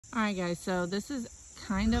All right, guys, so this is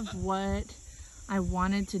kind of what I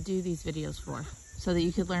wanted to do these videos for, so that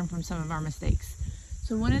you could learn from some of our mistakes.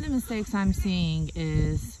 So one of the mistakes I'm seeing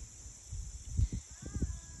is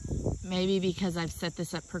maybe because I've set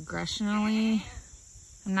this up progressionally,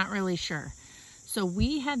 I'm not really sure. So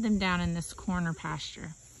we had them down in this corner pasture,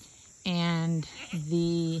 and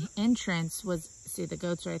the entrance was, see the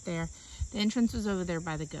goats right there? The entrance was over there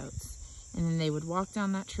by the goats. And then they would walk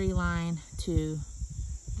down that tree line to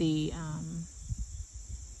the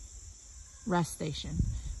rest station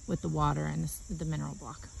with the water and the mineral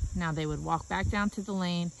block. Now they would walk back down to the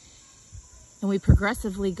lane, and we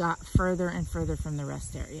progressively got further and further from the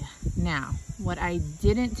rest area. Now, what I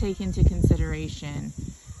didn't take into consideration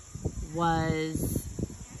was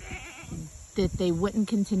that they wouldn't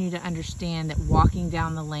continue to understand that walking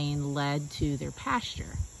down the lane led to their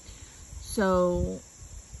pasture. So,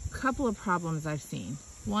 a couple of problems I've seen.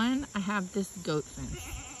 One, I have this goat fence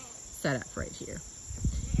set up right here.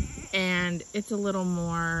 And it's a little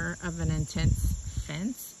more of an intense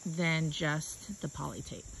fence than just the poly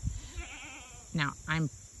tape. Now, I'm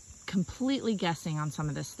completely guessing on some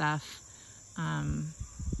of this stuff.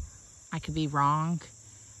 I could be wrong.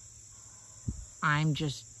 I'm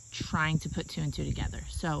just trying to put 2 and 2 together.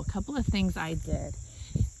 So a couple of things I did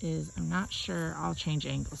is, I'm not sure, I'll change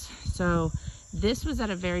angles. So this was at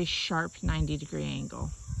a very sharp 90-degree angle.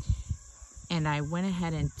 And I went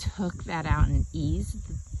ahead and took that out and eased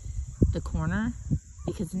the corner,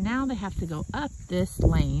 because now they have to go up this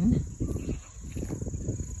lane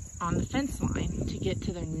on the fence line to get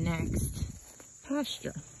to their next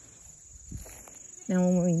pasture. Now,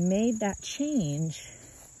 when we made that change,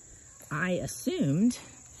 I assumed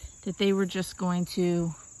that they were just going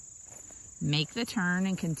to make the turn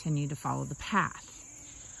and continue to follow the path.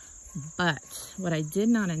 But what I did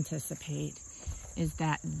not anticipate is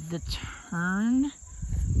that the turn,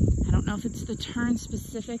 I don't know if it's the turn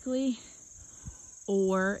specifically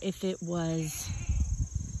or if it was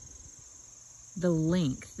the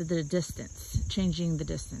length, the distance, changing the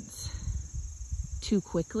distance too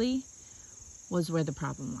quickly was where the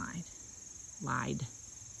problem lied.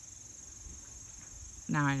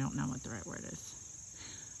 Now I don't know what the right word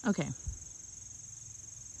is. Okay.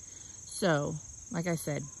 So, like I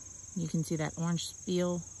said, you can see that orange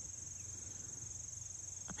spiel.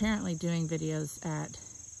 Apparently doing videos at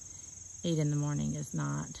 8 in the morning is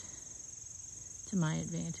not to my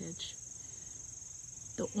advantage.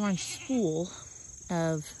 The orange spool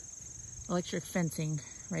of electric fencing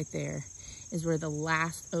right there is where the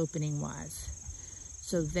last opening was.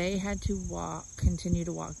 So they had to continue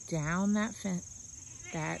to walk down that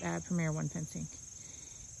Premier One fencing,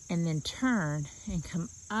 and then turn and come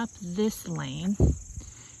up this lane.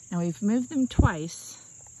 Now we've moved them twice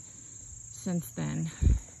since then,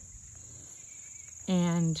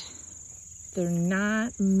 and they're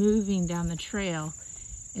not moving down the trail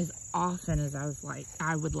as often as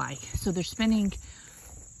I would like. So they're spending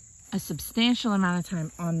a substantial amount of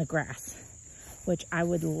time on the grass, which I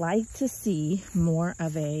would like to see more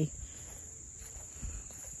of a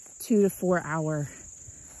 2 to 4 hour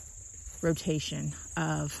rotation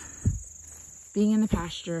of being in the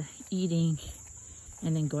pasture, eating,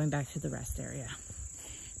 and then going back to the rest area.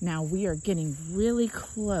 Now we are getting really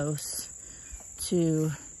close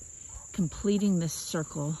to completing this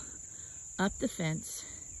circle up the fence.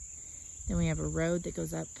 Then we have a road that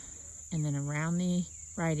goes up and then around the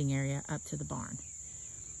riding area up to the barn.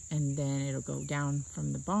 And then it'll go down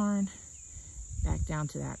from the barn back down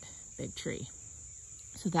to that big tree.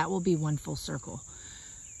 So that will be one full circle.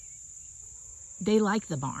 They like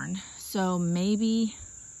the barn, so maybe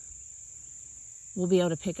we'll be able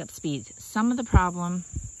to pick up speed. Some of the problem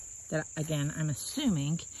that, again, I'm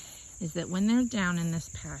assuming is that when they're down in this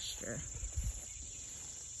pasture,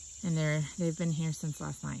 and they've been here since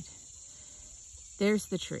last night, there's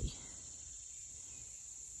the tree.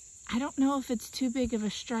 I don't know if it's too big of a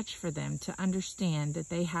stretch for them to understand that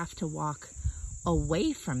they have to walk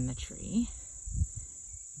away from the tree,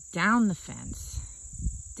 down the fence,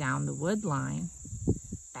 down the wood line,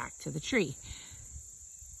 back to the tree.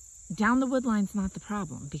 Down the wood line's not the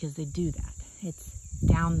problem, because they do that. It's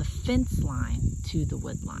down the fence line to the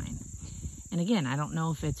wood line. And again, I don't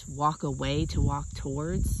know if it's walk away to walk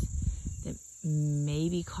towards that may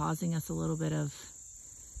be causing us a little bit of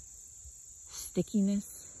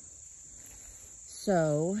stickiness.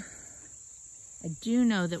 So I do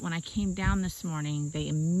know that when I came down this morning, they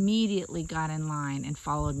immediately got in line and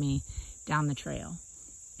followed me down the trail,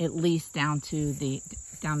 at least down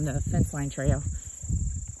the fence line trail,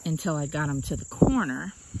 until I got them to the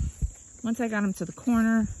corner. Once I got them to the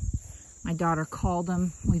corner, my daughter called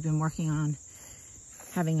them. We've been working on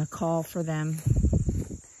having a call for them.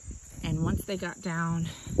 And once they got down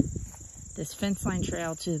this fence line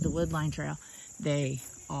trail to the wood line trail, they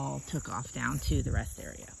all took off down to the rest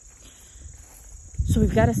area. So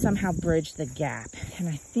we've got to somehow bridge the gap. And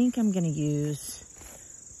I think I'm going to use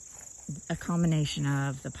a combination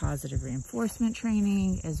of the positive reinforcement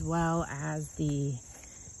training as well as the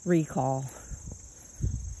recall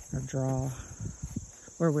or draw,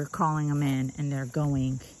 where we're calling them in and they're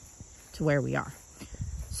going to where we are.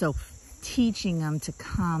 So teaching them to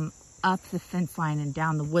come up the fence line and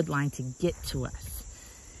down the wood line to get to us.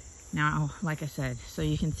 Now, like I said, so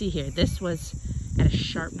you can see here, this was at a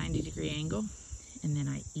sharp 90-degree angle, and then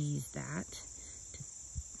I eased that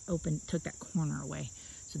to took that corner away.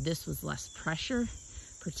 So this was less pressure,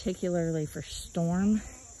 particularly for Storm.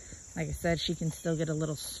 Like I said, she can still get a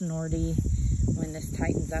little snorty when this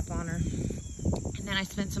tightens up on her. And then I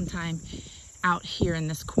spent some time out here in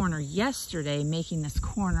this corner yesterday, making this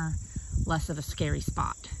corner less of a scary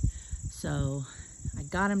spot. So I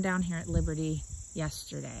got them down here at Liberty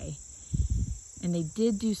yesterday, and they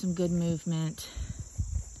did do some good movement.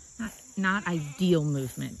 Not ideal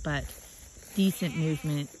movement, but decent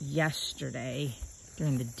movement yesterday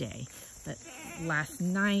during the day. But last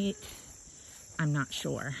night, I'm not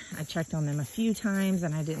sure. I checked on them a few times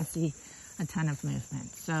and I didn't see a ton of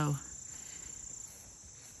movement. So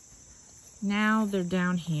now they're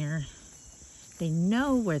down here. They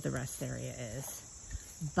know where the rest area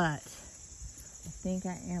is, but I think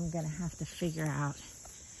I am going to have to figure out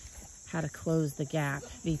how to close the gap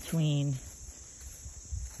between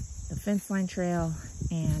the fence line trail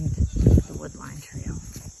and the wood line trail.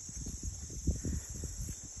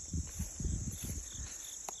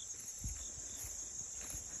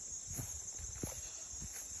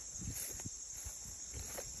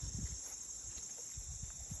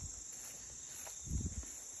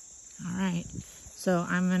 All right, so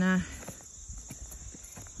I'm gonna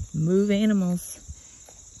move animals,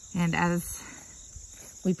 and as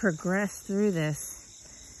we progress through this,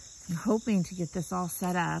 I'm hoping to get this all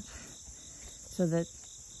set up so that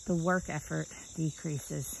the work effort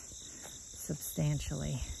decreases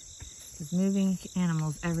substantially. Because moving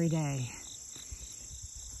animals every day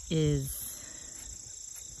is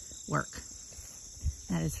work.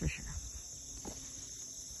 That is for sure.